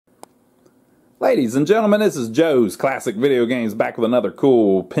Ladies and gentlemen, this is Joe's Classic Video Games back with another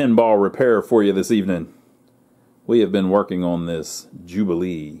cool pinball repair for you this evening. We have been working on this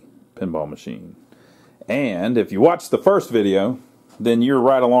Jubilee pinball machine. And if you watched the first video, then you're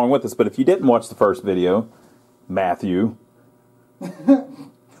right along with us. But if you didn't watch the first video, Matthew,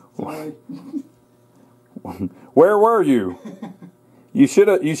 where were you? You should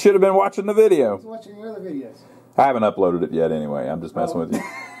have been watching the video. I was watching your other videos. I haven't uploaded it yet anyway. I'm just messing with you.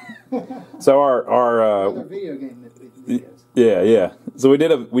 So our video game videos. Yeah. So we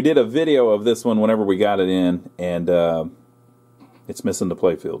did a video of this one whenever we got it in, and it's missing the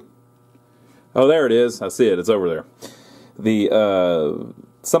playfield. Oh, there it is. I see it. It's over there.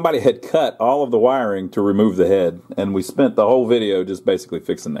 Somebody had cut all of the wiring to remove the head, and we spent the whole video just basically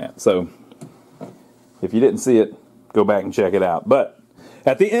fixing that. So if you didn't see it, go back and check it out. But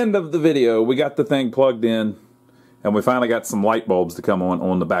at the end of the video, we got the thing plugged in, and we finally got some light bulbs to come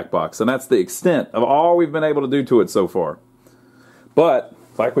on the back box. And that's the extent of all we've been able to do to it so far. But,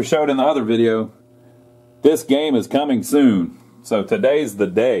 like we showed in the other video, this game is coming soon. So today's the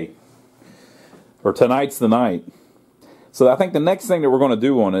day. Or tonight's the night. So I think the next thing that we're going to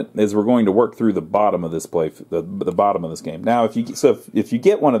do on it is we're going to work through the bottom of this the bottom of this game. Now, if you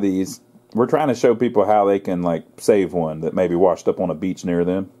get one of these, we're trying to show people how they can like save one that maybe washed up on a beach near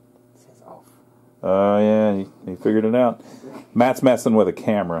them. Oh, yeah, he figured it out. Matt's messing with a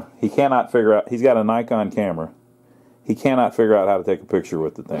camera. He cannot figure out, he's got a Nikon camera. He cannot figure out how to take a picture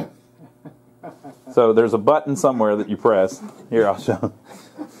with the thing. So there's a button somewhere that you press. Here, I'll show.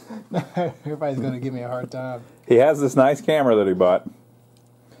 Everybody's going to give me a hard time. He has this nice camera that he bought.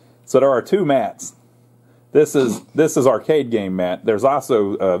 So there are two mats. This is arcade game mat. There's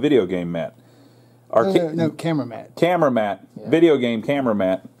also a video game mat. No, camera mat. Camera mat. Yeah. Video game camera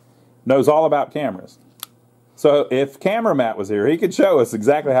mat. Knows all about cameras. So if Camera Matt was here, he could show us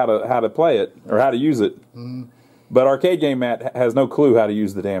exactly how to play it or how to use it. But Arcade Game Matt has no clue how to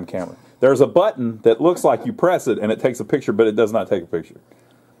use the damn camera. There's a button that looks like you press it and it takes a picture, but it does not take a picture.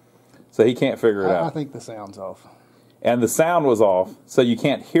 So he can't figure it out. I think the sound's off. And the sound was off, so you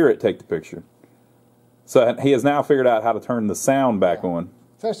can't hear it take the picture. So he has now figured out how to turn the sound back on.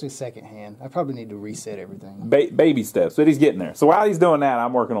 It's actually secondhand. I probably need to reset everything. Baby steps, but he's getting there. So while he's doing that,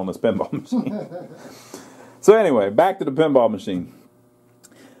 I'm working on this pinball machine. So anyway, back to the pinball machine.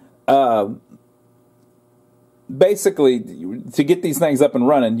 Basically, to get these things up and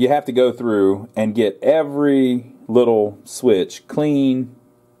running, you have to go through and get every little switch clean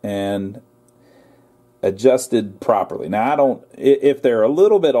and adjusted properly. Now, if they're a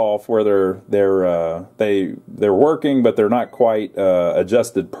little bit off where they're working but they're not quite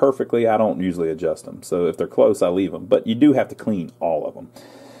adjusted perfectly, I don't usually adjust them. So if they're close, I leave them. But you do have to clean all of them.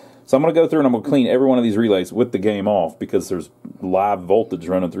 So I'm going to go through and I'm going to clean every one of these relays with the game off because there's live voltage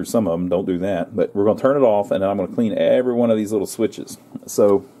running through some of them. Don't do that. But we're going to turn it off and then I'm going to clean every one of these little switches.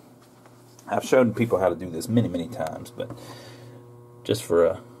 So I've shown people how to do this many, many times, but just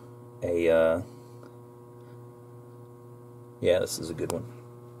for yeah, this is a good one.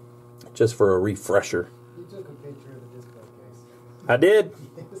 Just for a refresher. You took a picture of the display case. I did?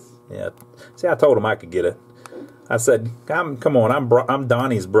 Yes. Yeah. See, I told him I could get it. I said, come on, I'm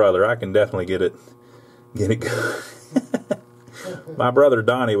Donnie's brother. I can definitely get it good. My brother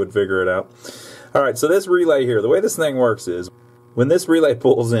Donnie would figure it out. All right, so this relay here, the way this thing works is, when this relay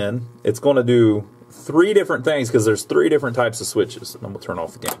pulls in, it's going to do three different things because there's three different types of switches. And I'm going to turn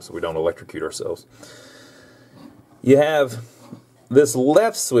off the game so we don't electrocute ourselves. You have this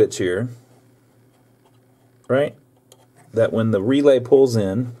left switch here, right, that when the relay pulls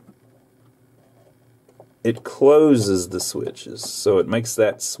in, it closes the switches. So it makes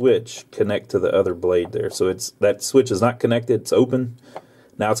that switch connect to the other blade there. So that switch is not connected, it's open.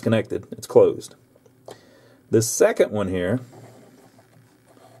 Now it's connected, it's closed. The second one here,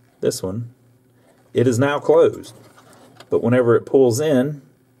 this one, it is now closed. But whenever it pulls in,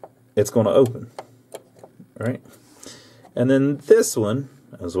 it's going to open, right? And then this one,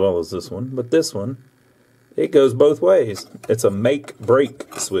 as well as this one, but this one, it goes both ways. It's a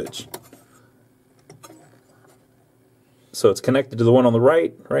make-break switch. So it's connected to the one on the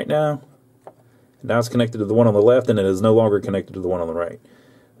right now. Now it's connected to the one on the left, and it is no longer connected to the one on the right.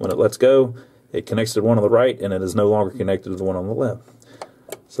 When it lets go, it connects to the one on the right, and it is no longer connected to the one on the left.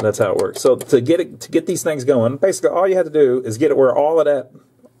 So that's how it works. So to get these things going, basically all you have to do is get it where all of that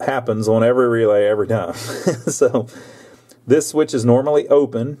happens on every relay every time. So this switch is normally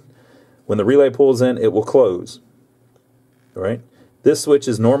open. When the relay pulls in, it will close. All right? This switch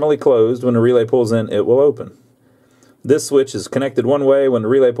is normally closed. When the relay pulls in, it will open. This switch is connected one way. When the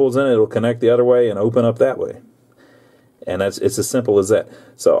relay pulls in, it will connect the other way and open up that way. And it's as simple as that.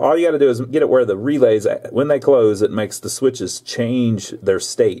 So all you got to do is get it where the relays, when they close, it makes the switches change their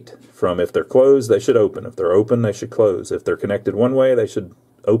state. From if they're closed, they should open. If they're open, they should close. If they're connected one way, they should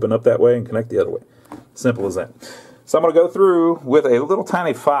open up that way and connect the other way. Simple as that. So I'm going to go through with a little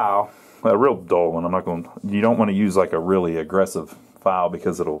tiny file, a real dull one. You don't want to use like a really aggressive file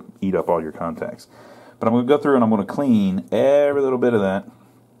because it'll eat up all your contacts. But I'm going to go through and I'm going to clean every little bit of that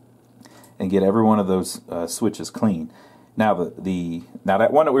and get every one of those switches clean. Now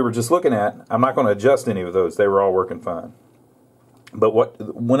that one that we were just looking at, I'm not going to adjust any of those. They were all working fine. But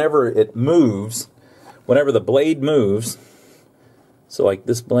whenever it moves, whenever the blade moves, so like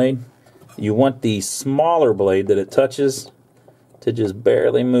this blade, you want the smaller blade that it touches to just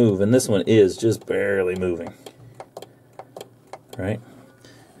barely move. And this one is just barely moving. Right?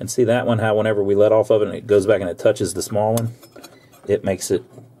 And see that one, how whenever we let off of it and it goes back and it touches the small one, it makes it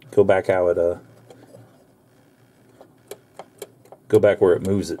go back how it go back where it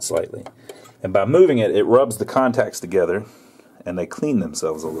moves it slightly. And by moving it, it rubs the contacts together and they clean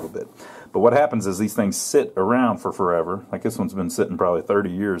themselves a little bit. But what happens is these things sit around for forever. Like this one's been sitting probably 30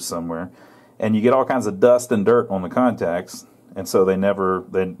 years somewhere. And you get all kinds of dust and dirt on the contacts, and so they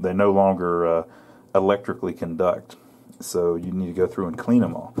no longer electrically conduct. So you need to go through and clean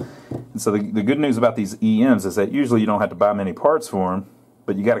them all. And so the good news about these EMs is that usually you don't have to buy many parts for them,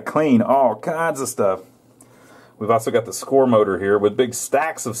 but you got to clean all kinds of stuff. We've also got the score motor here with big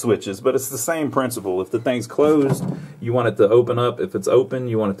stacks of switches, but it's the same principle. If the thing's closed, you want it to open up. If it's open,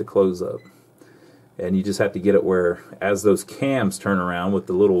 you want it to close up. And you just have to get it where, as those cams turn around with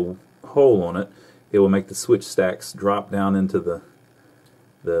the little hole on it, it will make the switch stacks drop down into the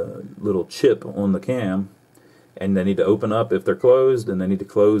little chip on the cam, and they need to open up if they're closed, and they need to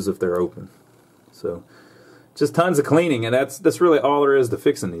close if they're open. So just tons of cleaning, and that's really all there is to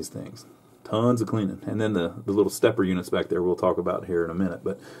fixing these things. Tons of cleaning. And then the little stepper units back there we'll talk about here in a minute.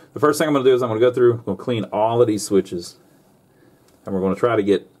 But the first thing I'm going to do is I'm going to go through, I'm going to clean all of these switches, and we're going to try to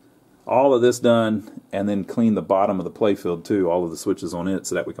get all of this done and then clean the bottom of the playfield too, all of the switches on it,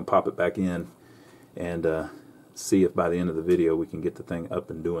 so that we can pop it back in and see if by the end of the video we can get the thing up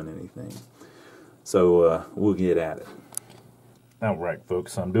and doing anything. So we'll get at it. Alright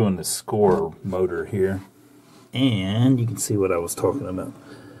folks, I'm doing the score motor here, and you can see what I was talking about.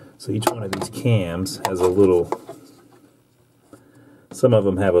 So each one of these cams has a little, some of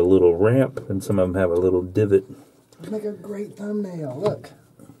them have a little ramp and some of them have a little divot. It'd make a great thumbnail. Look,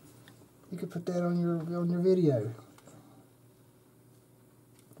 you could put that on your video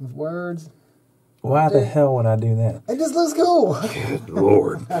with words. Why the hell would I do that? It just looks cool. Good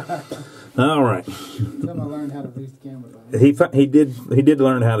Lord. All right. Tell him I learned how to use the camera. He did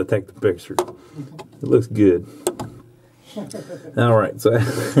learn how to take the picture. It looks good. All right. So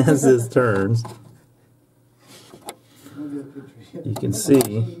as this turns, you can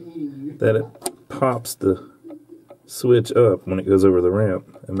see that it pops the switch up when it goes over the ramp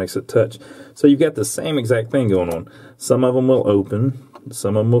and makes it touch. So you've got the same exact thing going on. Some of them will open,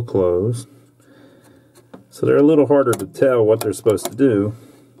 some of them will close. So they're a little harder to tell what they're supposed to do.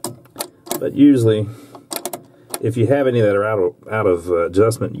 But usually, if you have any that are out of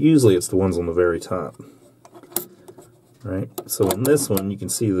adjustment, usually it's the ones on the very top. Right? So on this one, you can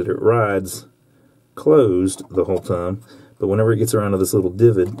see that it rides closed the whole time, but whenever it gets around to this little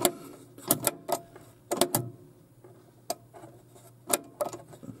divot,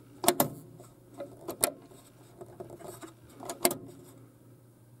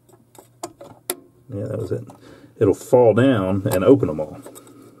 yeah, that was it. It'll fall down and open them all.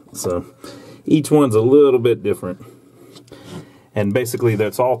 So each one's a little bit different. And basically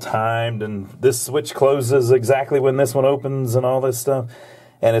that's all timed, and this switch closes exactly when this one opens and all this stuff.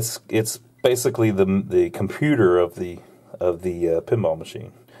 And it's basically the computer of the pinball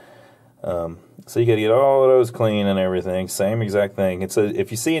machine. So you got to get all of those clean and everything. Same exact thing. It's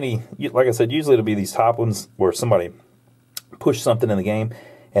if you see any, like I said, usually it'll be these top ones where somebody pushed something in the game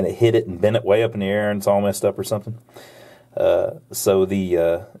and it hit it and bent it way up in the air and it's all messed up or something. So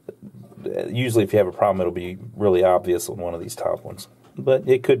usually if you have a problem, it'll be really obvious on one of these top ones. But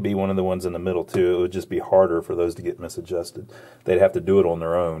it could be one of the ones in the middle too. It would just be harder for those to get misadjusted. They'd have to do it on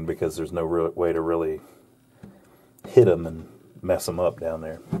their own because there's no real way to really hit them and mess them up down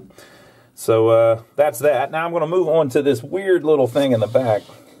there. So that's that. Now I'm going to move on to this weird little thing in the back.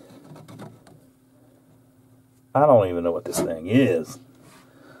 I don't even know what this thing is.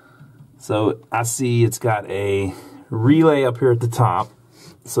 So I see it's got a relay up here at the top.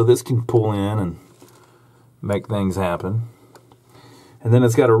 So this can pull in and make things happen. And then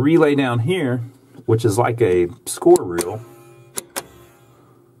it's got a relay down here, which is like a score reel.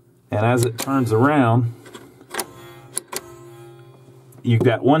 And as it turns around, you've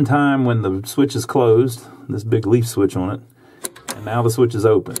got one time when the switch is closed, this big leaf switch on it, and now the switch is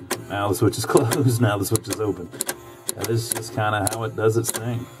open. Now the switch is closed, now the switch is open. That is just kind of how it does its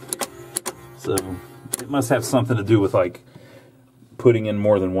thing. So it must have something to do with like putting in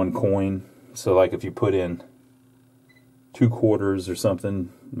more than one coin. So like if you put in 2 quarters or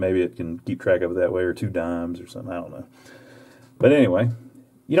something, maybe it can keep track of it that way, or 2 dimes or something, I don't know. But anyway,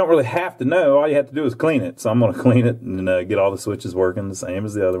 you don't really have to know. All you have to do is clean it. So I'm going to clean it and get all the switches working the same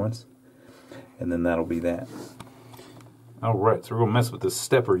as the other ones. And then that'll be that. Alright, so we're going to mess with this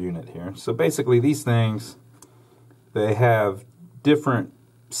stepper unit here. So basically these things, they have different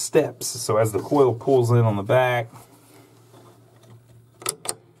steps. So as the coil pulls in on the back,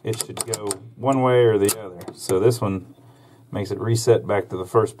 it should go one way or the other. So this one makes it reset back to the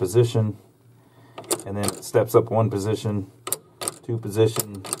first position, and then it steps up 1 position, 2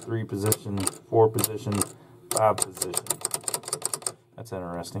 position, 3 position, 4 position, 5 position. That's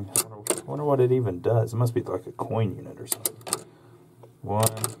interesting. I wonder what it even does. It must be like a coin unit or something. 1,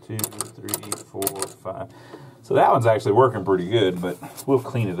 2, 3, 4, 5. So that one's actually working pretty good, but we'll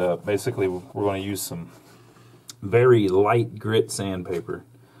clean it up. Basically, we're going to use some very light grit sandpaper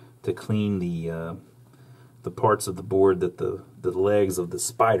to clean the parts of the board that the legs of the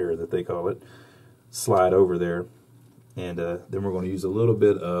spider, that they call it, slide over there. And then we're going to use a little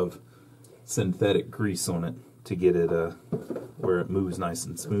bit of synthetic grease on it to get it where it moves nice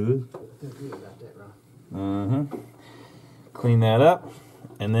and smooth. Clean that up.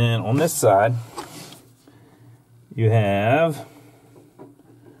 And then on this side, you have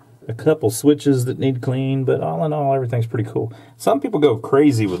a couple switches that need cleaned, but all in all, everything's pretty cool. Some people go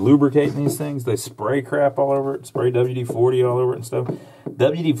crazy with lubricating these things. They spray crap all over it, spray WD-40 all over it and stuff.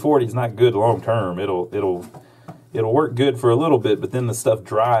 WD-40 is not good long term. It'll work good for a little bit, but then the stuff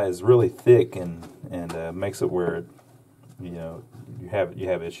dries really thick and makes it where you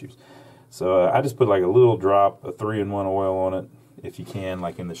have issues. So I just put like a little drop of 3-in-1 oil on it, if you can,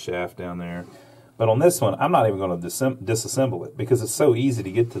 like in the shaft down there. But on this one, I'm not even going to disassemble it because it's so easy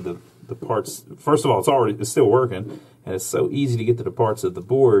to get to the parts. First of all, it's still working, and it's so easy to get to the parts of the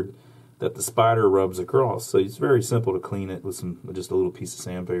board that the spider rubs across. So it's very simple to clean it with just a little piece of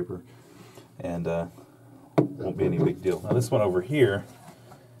sandpaper, and won't be any big deal. Now this one over here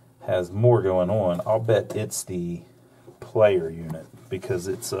has more going on. I'll bet it's the player unit because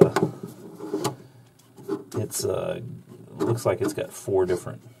it looks like it's got 4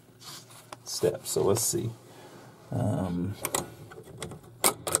 different steps. So let's see. 1,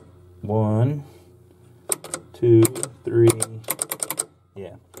 2, 3.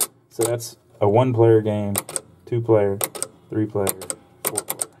 Yeah. So that's a 1-player game, 2-player, 3-player,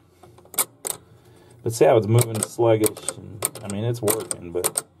 4-player. But see how it's moving sluggish? And, I mean, it's working,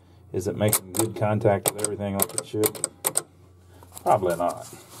 but is it making good contact with everything like it should? Probably not.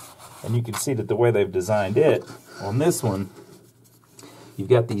 And you can see that the way they've designed it on this one, you've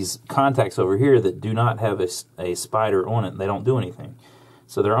got these contacts over here that do not have a spider on it. They don't do anything.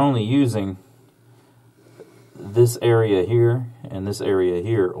 So they're only using this area here and this area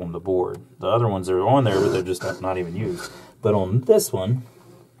here on the board. The other ones are on there, but they're just not even used. But on this one,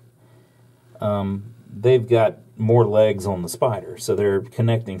 they've got more legs on the spider. So they're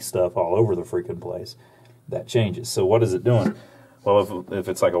connecting stuff all over the freaking place. That changes. So what is it doing? Well, if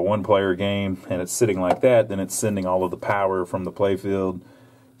it's like a 1-player game and it's sitting like that, then it's sending all of the power from the playfield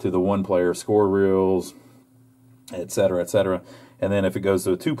to the 1-player score reels, etc., etc. And then if it goes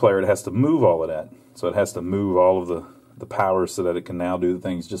to a 2-player, it has to move all of that. So it has to move all of the power so that it can now do the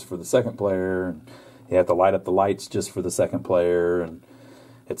things just for the 2nd player. And you have to light up the lights just for the 2nd player, and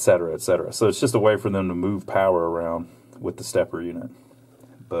etc., etc. So it's just a way for them to move power around with the stepper unit.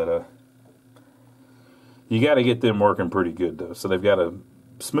 But you got to get them working pretty good, though. So they've got to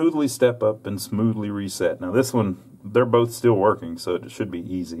smoothly step up and smoothly reset. Now this one, they're both still working, so it should be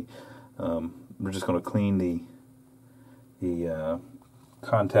easy. We're just going to clean the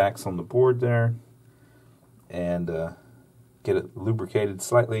contacts on the board there and get it lubricated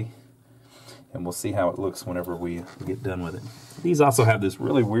slightly, and we'll see how it looks whenever we get done with it. These also have this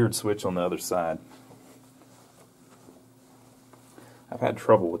really weird switch on the other side. I've had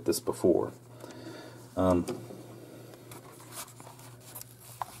trouble with this before.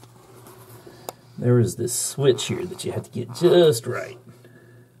 There is this switch here that you have to get just right.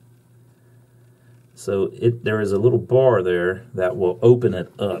 So there is a little bar there that will open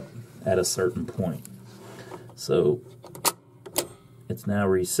it up at a certain point. So it's now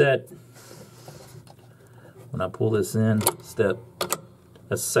reset. When I pull this in,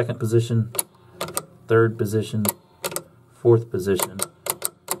 that's 2nd position, 3rd position, 4th position.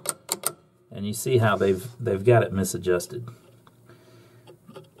 And you see how they've got it misadjusted.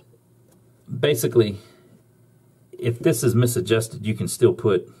 basically, if this is misadjusted, you can still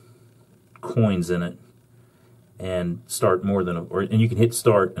put coins in it and start more than and you can hit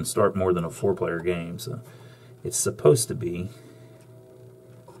start and start more than a 4-player game. So it's supposed to be.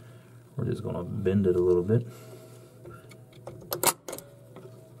 We're just going to bend it a little bit.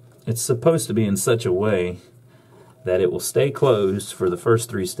 It's supposed to be in such a way that it will stay closed for the first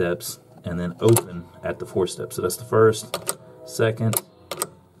 3 steps and then open at the 4th step. So that's the 1st, 2nd,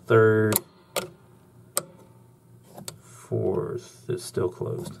 3rd, 4th. It's still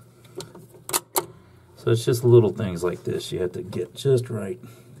closed. So it's just little things like this you have to get just right.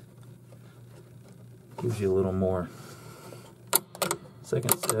 Gives you a little more.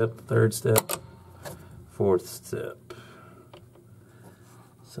 2nd step, 3rd step, 4th step.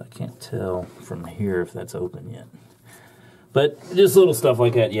 So I can't tell from here if that's open yet. But just little stuff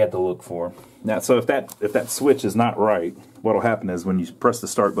like that you have to look for. Now, so if that switch is not right, what will happen is when you press the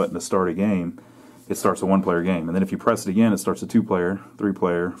start button to start a game, it starts a 1-player game. And then if you press it again, it starts a 2-player,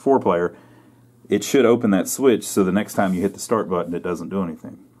 3-player, 4-player. It should open that switch so the next time you hit the start button, it doesn't do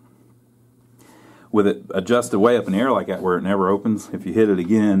anything. With it adjusted way up in the air like that where it never opens, if you hit it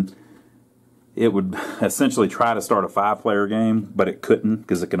again, it would essentially try to start a 5-player game, but it couldn't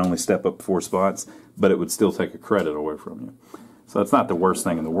because it can only step up 4 spots, but it would still take a credit away from you. So that's not the worst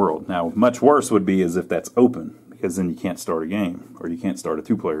thing in the world. Now, much worse would be as if that's open, because then you can't start a game, or you can't start a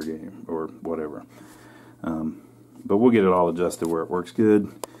 2-player game, or whatever. But we'll get it all adjusted where it works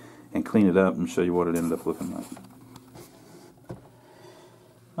good, and clean it up and show you what it ended up looking like.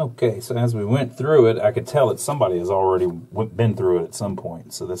 Okay, so as we went through it, I could tell that somebody has already been through it at some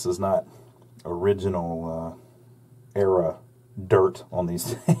point. So this is not original era dirt on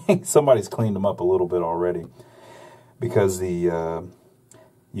these things. Somebody's cleaned them up a little bit already, because you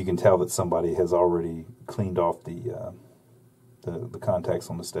can tell that somebody has already cleaned off the contacts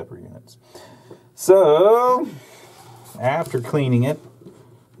on the stepper units. So after cleaning it,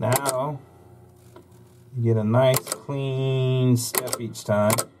 now you get a nice clean step each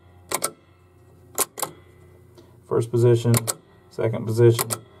time. First position, second position,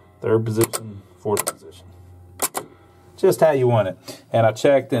 third position, fourth position. Just how you want it. And I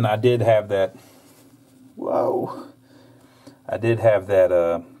checked and I did have that, whoa, I did have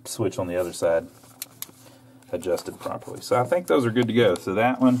that switch on the other side adjusted properly. So I think those are good to go. So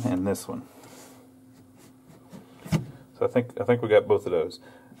that one and this one. So I think we got both of those.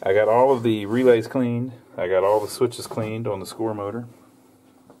 I got all of the relays cleaned. I got all the switches cleaned on the score motor.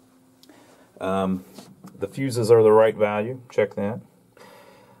 The fuses are the right value. Check that.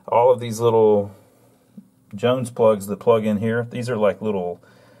 All of these little Jones plugs that plug in here, these are like little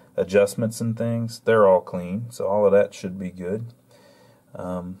adjustments and things. They're all clean, so all of that should be good.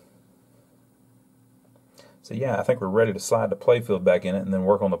 So yeah, I think we're ready to slide the playfield back in it and then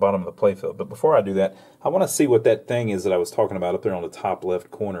work on the bottom of the playfield. But before I do that, I want to see what that thing is that I was talking about up there on the top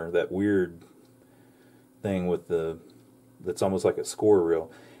left corner, that weird thing with that's almost like a score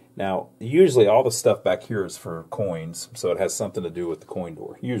reel. Now, usually all the stuff back here is for coins, so it has something to do with the coin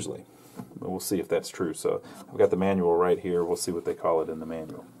door, usually. But we'll see if that's true. So I've got the manual right here. We'll see what they call it in the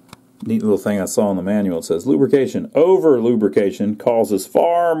manual. Neat little thing I saw in the manual. It says, lubrication. Over-lubrication causes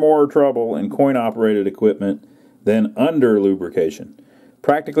far more trouble in coin-operated equipment than under-lubrication.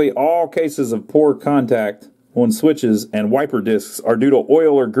 Practically all cases of poor contact on switches and wiper discs are due to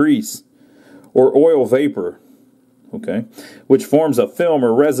oil or grease or oil vapor, okay, which forms a film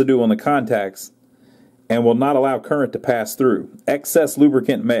or residue on the contacts and will not allow current to pass through. Excess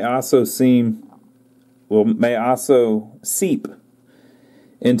lubricant may also seep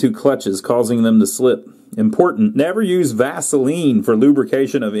into clutches, causing them to slip. Important, never use Vaseline for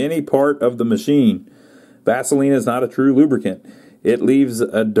lubrication of any part of the machine. Vaseline is not a true lubricant. It leaves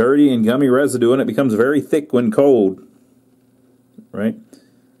a dirty and gummy residue and it becomes very thick when cold. Right?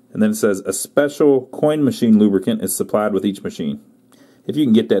 And then it says, a special coin machine lubricant is supplied with each machine. If you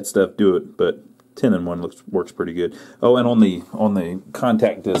can get that stuff, do it, but 10-in-1 works pretty good. Oh, and on the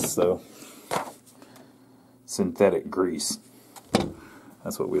contact discs, though, synthetic grease.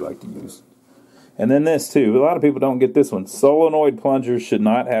 That's what we like to use. And then this, too. A lot of people don't get this one. Solenoid plungers should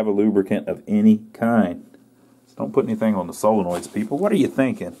not have a lubricant of any kind. So don't put anything on the solenoids, people. What are you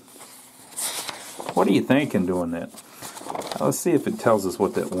thinking? What are you thinking doing that? Now, let's see if it tells us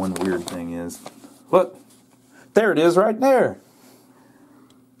what that one weird thing is. Look. There it is right there.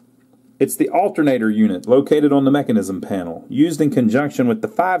 It's the alternator unit located on the mechanism panel, used in conjunction with the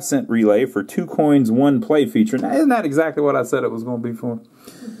 5-cent relay for 2 coins, 1 play feature. Now, isn't that exactly what I said it was going to be for?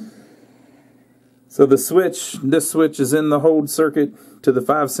 So this switch is in the hold circuit to the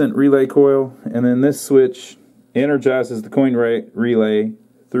 5-cent relay coil, and then this switch energizes the coin relay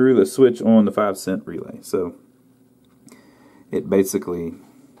through the switch on the 5-cent relay. So it basically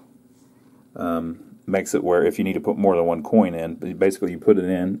makes it where if you need to put more than one coin in, basically you put it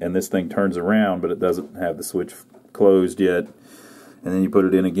in and this thing turns around, but it doesn't have the switch closed yet. And then you put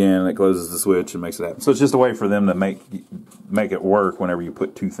it in again and it closes the switch and makes it happen. So it's just a way for them to make it work whenever you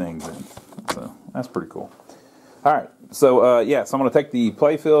put two things in. So that's pretty cool. All right, so yeah, so I'm going to take the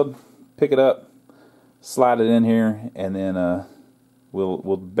playfield, pick it up, slide it in here, and then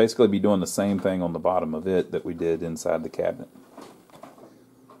we'll basically be doing the same thing on the bottom of it that we did inside the cabinet.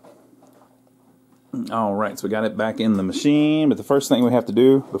 All right, so we got it back in the machine, but the first thing we have to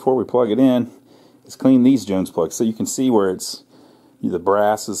do before we plug it in is clean these Jones plugs. So you can see where it's the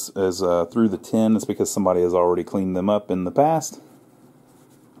brass is through the tin. It's because somebody has already cleaned them up in the past.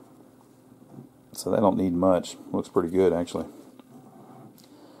 So they don't need much. Looks pretty good, actually.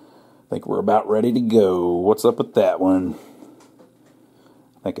 I think we're about ready to go. What's up with that one?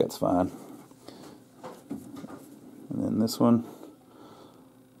 I think that's fine. And then this one.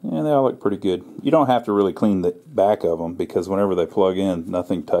 Yeah, they all look pretty good. You don't have to really clean the back of them because whenever they plug in,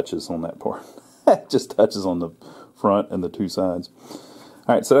 nothing touches on that part. It just touches on the front and the two sides.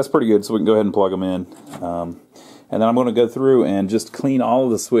 All right, so that's pretty good. So we can go ahead and plug them in. And then I'm going to go through and just clean all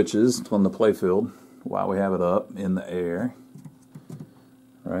of the switches on the playfield while we have it up in the air.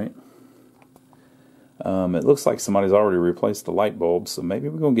 Right? It looks like somebody's already replaced the light bulb, so maybe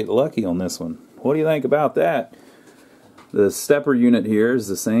we're going to get lucky on this one. What do you think about that? The stepper unit here is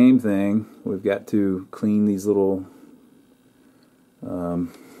the same thing. We've got to clean these little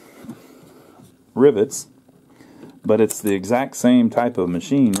rivets, but it's the exact same type of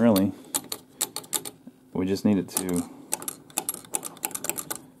machine, really. We just need it to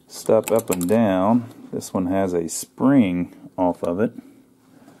step up and down. This one has a spring off of it.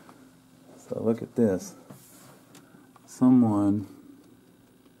 So look at this. I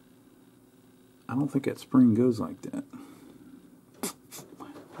don't think that spring goes like that.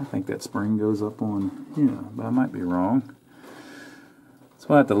 I think that spring goes up on, yeah, but I might be wrong. So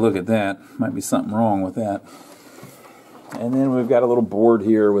we'll have to look at that. Might be something wrong with that. And then we've got a little board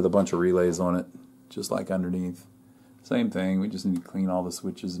here with a bunch of relays on it, just like underneath. Same thing, we just need to clean all the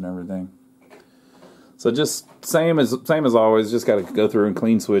switches and everything. So just same as always, just got to go through and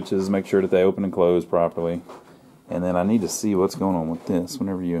clean switches, make sure that they open and close properly. And then I need to see what's going on with this.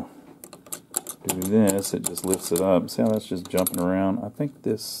 Whenever you do this, it just lifts it up. See how that's just jumping around? I think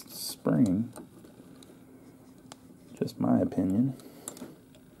this spring, just my opinion,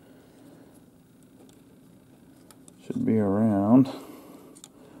 should be around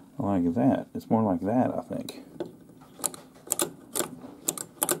like that. It's more like that, I think.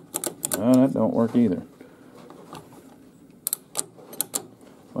 No, that don't work either.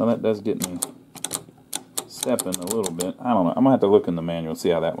 Well, that does get me stepping a little bit. I don't know. I'm going to have to look in the manual and see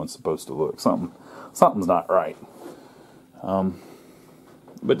how that one's supposed to look. Something's not right.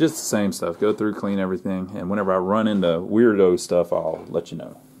 But just the same stuff. Go through, clean everything, and whenever I run into weirdo stuff, I'll let you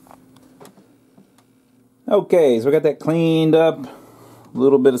know. Okay, so we got that cleaned up. A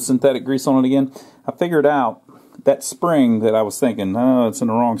little bit of synthetic grease on it again. I figured out that spring that I was thinking, oh, it's in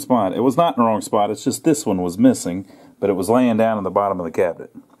the wrong spot. It was not in the wrong spot. It's just this one was missing, but it was laying down in the bottom of the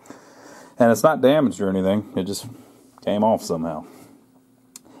cabinet. And it's not damaged or anything. It just came off somehow.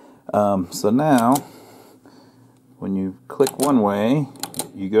 So now, when you click one way,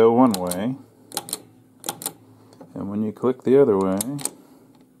 you go one way. And when you click the other way,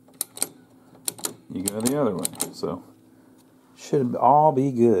 you go the other way. So, should all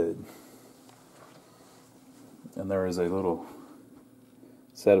be good. And there is a little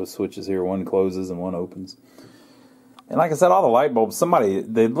set of switches here. One closes and one opens. And like I said, all the light bulbs,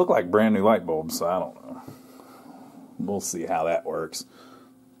 they look like brand new light bulbs, so I don't know. We'll see how that works.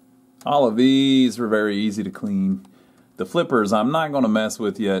 All of these are very easy to clean. The flippers I'm not going to mess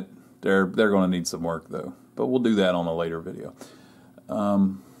with yet. They're going to need some work though. But we'll do that on a later video.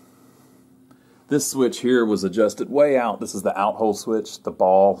 This switch here was adjusted way out. This is the out hole switch. The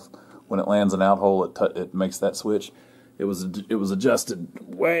ball, when it lands an out hole, it makes that switch. It was adjusted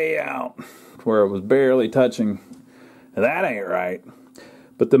way out where it was barely touching. That ain't right.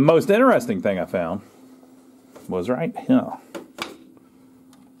 But the most interesting thing I found was right here.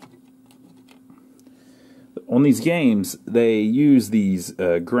 On these games, they use these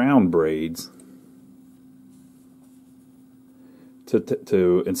ground braids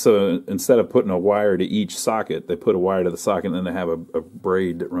and so instead of putting a wire to each socket, they put a wire to the socket and then they have a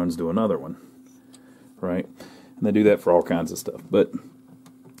braid that runs to another one, right? And they do that for all kinds of stuff. But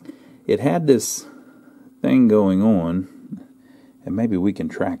it had this thing going on, and maybe we can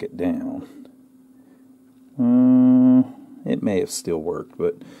track it down. it may have still worked,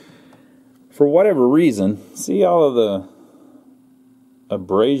 but for whatever reason, see all of the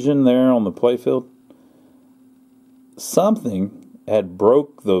abrasion there on the playfield? Something had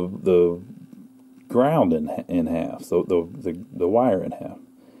broke the ground in half, so the wire in half.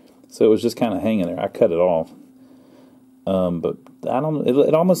 So it was just kind of hanging there. I cut it off. But I don't.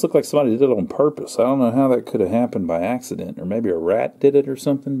 It almost looked like somebody did it on purpose. I don't know how that could have happened by accident, or maybe a rat did it or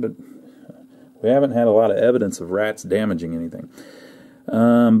something. But we haven't had a lot of evidence of rats damaging anything.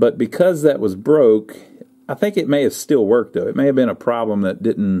 But because that was broke, I think it may have still worked though. It may have been a problem that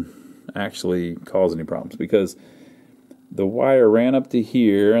didn't actually cause any problems, because the wire ran up to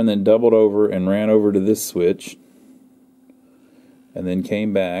here and then doubled over and ran over to this switch, and then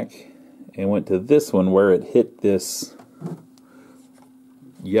came back and went to this one where it hit this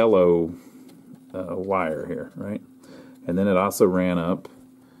yellow wire here, right? And then it also ran up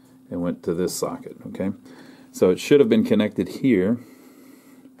and went to this socket, okay? So it should have been connected here,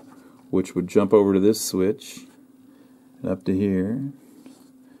 which would jump over to this switch and up to here.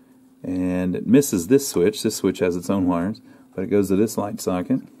 And it misses this switch. This switch has its own wires, but it goes to this light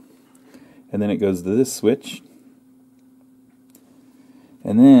socket. And then it goes to this switch.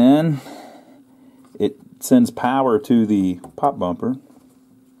 And then it sends power to the pop bumper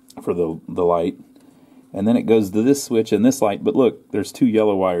for the light, and then it goes to this switch and this light. But look, there's two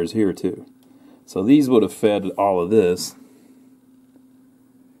yellow wires here too, so these would have fed all of this,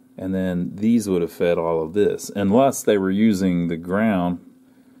 and then these would have fed all of this, unless they were using the ground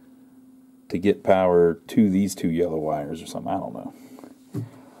to get power to these two yellow wires or something. I don't know,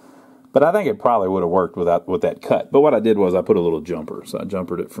 but I think it probably would have worked with that cut. But what I did was I put a little jumper, so I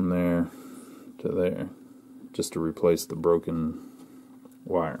jumpered it from there to there, just to replace the broken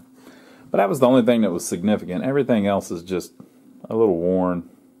wire. But that was the only thing that was significant. Everything else is just a little worn.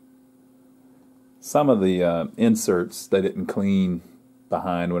 Some of the inserts they didn't clean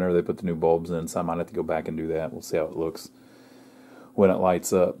behind whenever they put the new bulbs in, so I might have to go back and do that. We'll see how it looks when it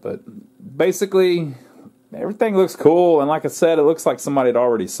lights up. But basically, everything looks cool, and like I said, it looks like somebody had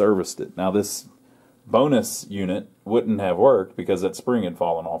already serviced it. Now this bonus unit wouldn't have worked because that spring had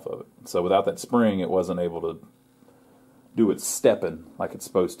fallen off of it. So without that spring, it wasn't able to do its stepping like it's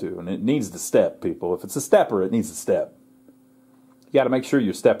supposed to. And it needs to step, people. If it's a stepper, it needs to step. You got to make sure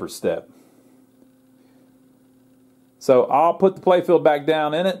your steppers step. So I'll put the playfield back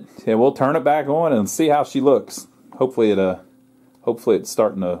down in it, and we'll turn it back on and see how she looks. Hopefully it's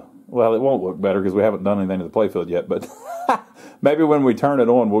starting to, well, it won't look better because we haven't done anything to the playfield yet, but maybe when we turn it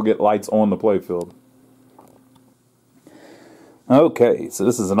on, we'll get lights on the playfield. Okay, so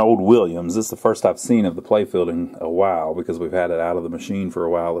this is an old Williams. This is the first I've seen of the playfield in a while because we've had it out of the machine for a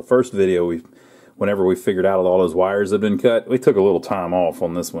while. The first video, whenever we figured out all those wires had been cut, we took a little time off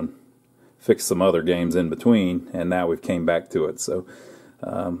on this one, fixed some other games in between, and now we've came back to it. So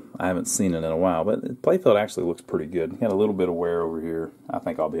I haven't seen it in a while, but the playfield actually looks pretty good. Got a little bit of wear over here. I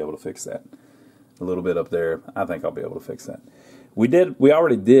think I'll be able to fix that. A little bit up there. I think I'll be able to fix that. We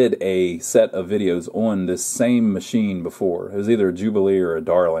already did a set of videos on this same machine before. It was either a Jubilee or a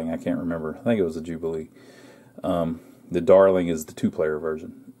Darling. I can't remember. I think it was a Jubilee. The Darling is the two-player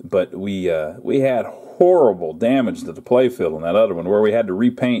version. But we had horrible damage to the playfield on that other one, where we had to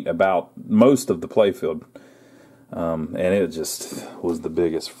repaint about most of the playfield. And it just was the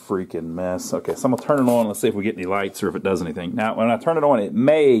biggest freaking mess. Okay, so I'm going to turn it on. Let's see if we get any lights or if it does anything. Now, when I turn it on, it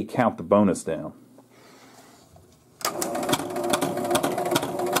may count the bonus down.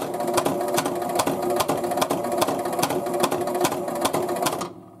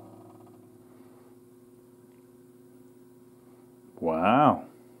 Wow.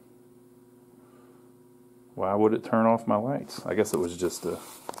 Why would it turn off my lights? I guess it was just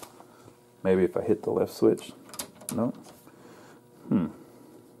maybe if I hit the left switch. No?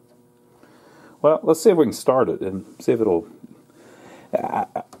 Well, let's see if we can start it and see if it'll... I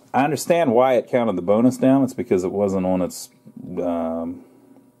understand why it counted the bonus down. It's because it wasn't on its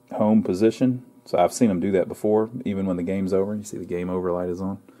home position. So I've seen them do that before, even when the game's over. You see the game over light is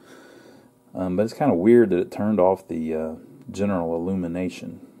on. But it's kind of weird that it turned off the general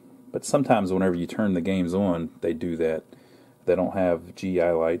illumination. But sometimes whenever you turn the games on, they do that. They don't have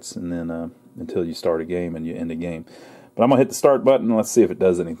GI lights and then until you start a game and you end a game. But I'm going to hit the start button and let's see if it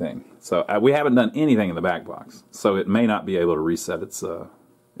does anything. So we haven't done anything in the back box. So it may not be able to reset its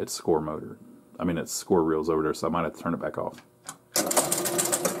score motor. I mean, its score reels over there, so I might have to turn it back off.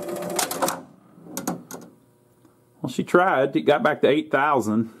 Well, she tried. It got back to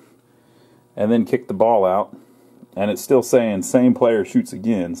 8,000 and then kicked the ball out. And it's still saying same player shoots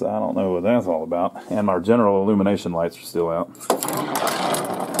again, so I don't know what that's all about. And our general illumination lights are still out.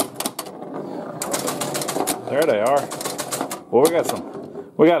 There they are. Well,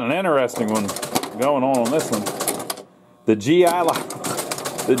 we got an interesting one going on this one. The GI light,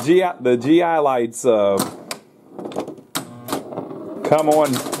 the GI lights come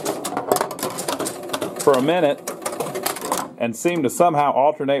on for a minute and seem to somehow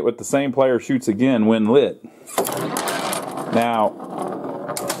alternate with the same player shoots again when lit. Now,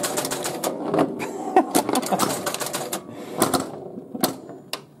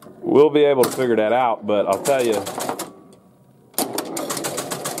 we'll be able to figure that out, but I'll tell you,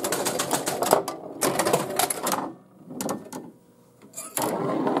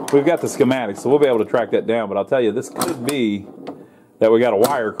 we've got the schematics, so we'll be able to track that down, but I'll tell you, this could be that we got a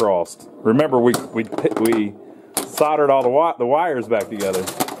wire crossed. Remember, we soldered all the wires back together.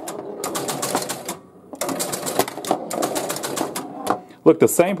 Look, the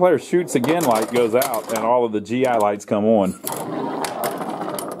same player shoots again light goes out, and all of the GI lights come on.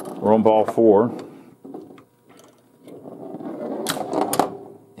 We're on ball 4.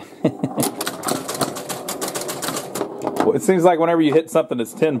 Well, it seems like whenever you hit something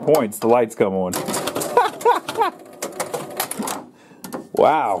that's 10 points, the lights come on.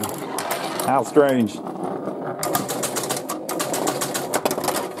 Wow. How strange.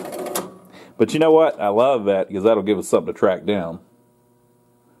 But you know what? I love that because that'll give us something to track down.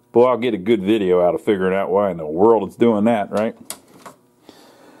 Boy, I'll get a good video out of figuring out why in the world it's doing that, right?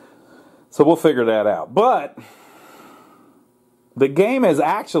 So we'll figure that out. But the game is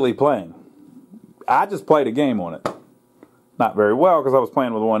actually playing. I just played a game on it. Not very well because I was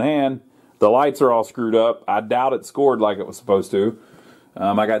playing with one hand. The lights are all screwed up. I doubt it scored like it was supposed to.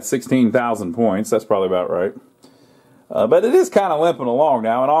 I got 16,000 points. That's probably about right. But it is kind of limping along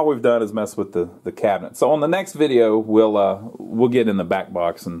now, and all we've done is mess with the cabinet. So on the next video, we'll get in the back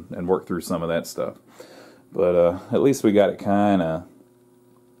box and work through some of that stuff. But at least we got it kind of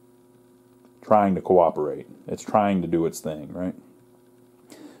trying to cooperate. It's trying to do its thing, right?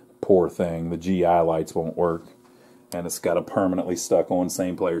 Poor thing. The GI lights won't work. And it's got a permanently stuck on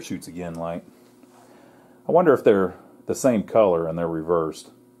same player shoots again light. I wonder if they're the same color and they're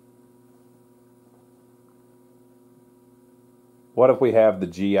reversed. What if we have the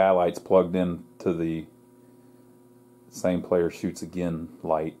GI lights plugged in to the same player shoots again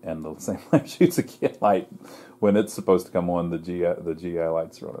light and the same player shoots again light when it's supposed to come on, the GI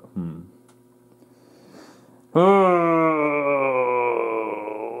lights are on it?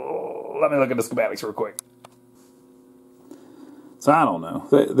 Let me look at the schematics real quick. So I don't know.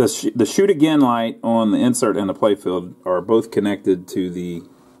 The shoot again light on the insert and the playfield are both connected to the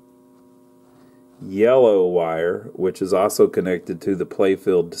yellow wire, which is also connected to the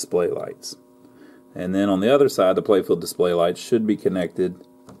playfield display lights. And then on the other side, the playfield display lights should be connected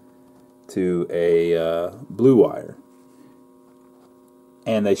to a blue wire.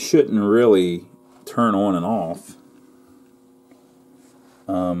 And they shouldn't really turn on and off.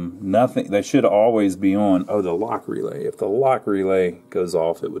 Nothing. They should always be on. Oh, the lock relay. If the lock relay goes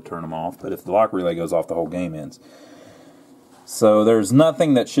off, it would turn them off. But if the lock relay goes off, the whole game ends. So there's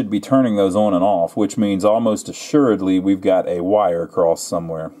nothing that should be turning those on and off, which means almost assuredly we've got a wire crossed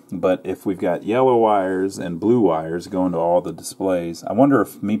somewhere. But if we've got yellow wires and blue wires going to all the displays, I wonder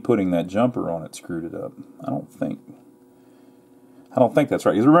if me putting that jumper on it screwed it up. I don't think that's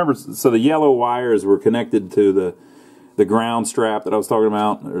right. Because remember, so the yellow wires were connected to the ground strap that I was talking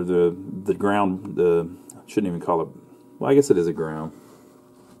about, or the ground, I shouldn't even call it, well, I guess it is a ground,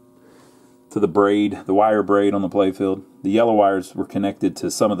 to the braid, the wire braid on the playfield. The yellow wires were connected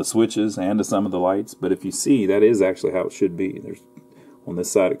to some of the switches and to some of the lights, but if you see, that is actually how it should be. There's, on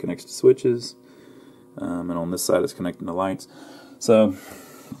this side it connects to switches, and on this side it's connecting to lights. So,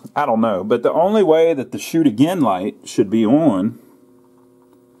 I don't know, but the only way that the shoot again light should be on,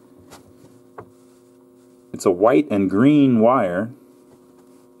 it's a white and green wire.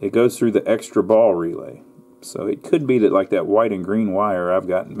 It goes through the extra ball relay. So it could be that like that white and green wire I've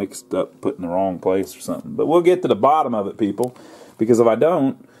got mixed up, put in the wrong place or something. But we'll get to the bottom of it, people. Because if I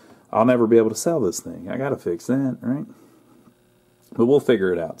don't, I'll never be able to sell this thing. I got to fix that, right? But we'll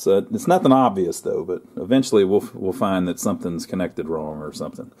figure it out. So it's nothing obvious though, but eventually we'll find that something's connected wrong or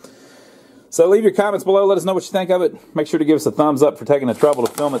something. So leave your comments below. Let us know what you think of it. Make sure to give us a thumbs up for taking the trouble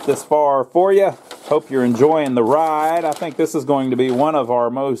to film it this far for you. Hope you're enjoying the ride. I think this is going to be one of our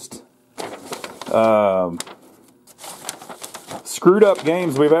most screwed up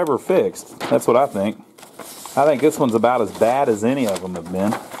games we've ever fixed. That's what I think. I think this one's about as bad as any of them have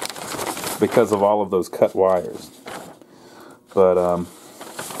been because of all of those cut wires. But,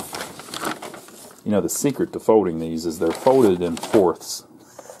 you know, the secret to folding these is they're folded in fourths.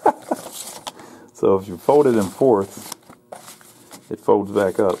 So if you fold it in fourths, it folds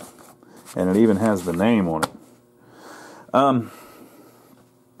back up. And it even has the name on it. I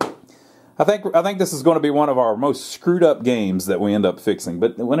think this is going to be one of our most screwed up games that we end up fixing.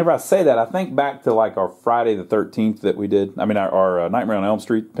 But whenever I say that, I think back to like our Friday the 13th that we did. I mean, our Nightmare on Elm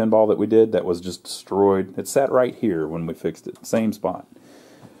Street pinball that we did that was just destroyed. It sat right here when we fixed it, same spot,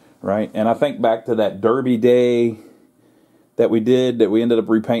 right? And I think back to that Derby day that we did, that we ended up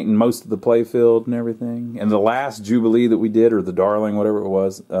repainting most of the playfield and everything. And the last Jubilee that we did, or the Darling, whatever it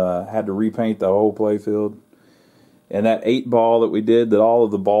was, had to repaint the whole playfield. And that 8-ball that we did, that all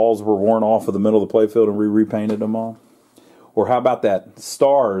of the balls were worn off of the middle of the playfield and we repainted them all. Or how about that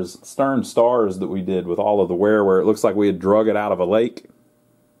stern stars that we did with all of the wear where it looks like we had drug it out of a lake.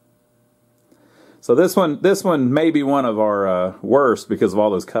 So this one may be one of our worst because of all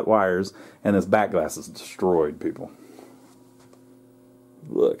those cut wires, and this back glass is destroyed, people.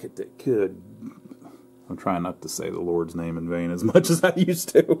 Look at that. Good. I'm trying not to say the Lord's name in vain as much as I used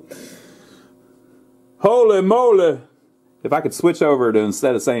to. Holy moly! If I could switch over to,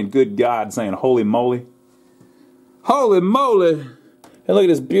 instead of saying good God, saying holy moly. Holy moly! And look at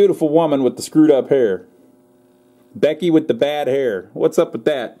this beautiful woman with the screwed up hair. Becky with the bad hair. What's up with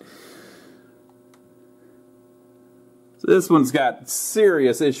that? So this one's got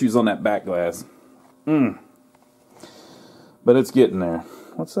serious issues on that back glass. But it's getting there.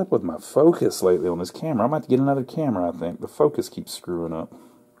 What's up with my focus lately on this camera? I might have to get another camera, I think. The focus keeps screwing up.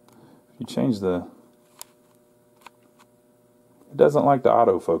 If you change the... It doesn't like the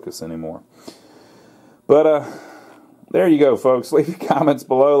autofocus anymore. But, there you go, folks. Leave your comments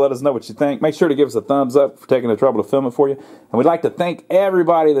below. Let us know what you think. Make sure to give us a thumbs up for taking the trouble to film it for you. And we'd like to thank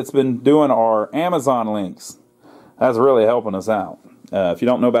everybody that's been doing our Amazon links. That's really helping us out. If you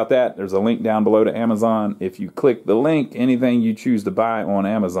don't know about that, there's a link down below to Amazon. If you click the link, anything you choose to buy on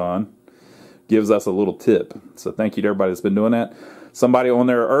Amazon gives us a little tip. So thank you to everybody that's been doing that. Somebody on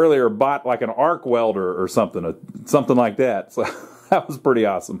there earlier bought like an arc welder or something like that. So that was pretty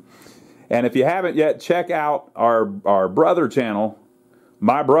awesome. And if you haven't yet, check out our brother channel,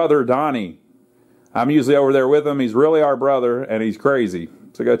 my brother Donnie. I'm usually over there with him. He's really our brother, and he's crazy.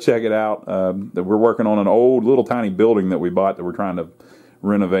 So go check it out. We're working on an old little tiny building that we bought that we're trying to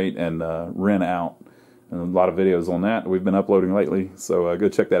renovate and rent out. And a lot of videos on that we've been uploading lately. So go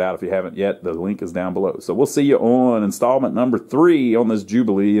check that out if you haven't yet. The link is down below. So we'll see you on installment number 3 on this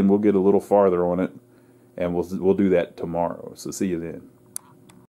Jubilee, and we'll get a little farther on it. And we'll do that tomorrow. So see you then.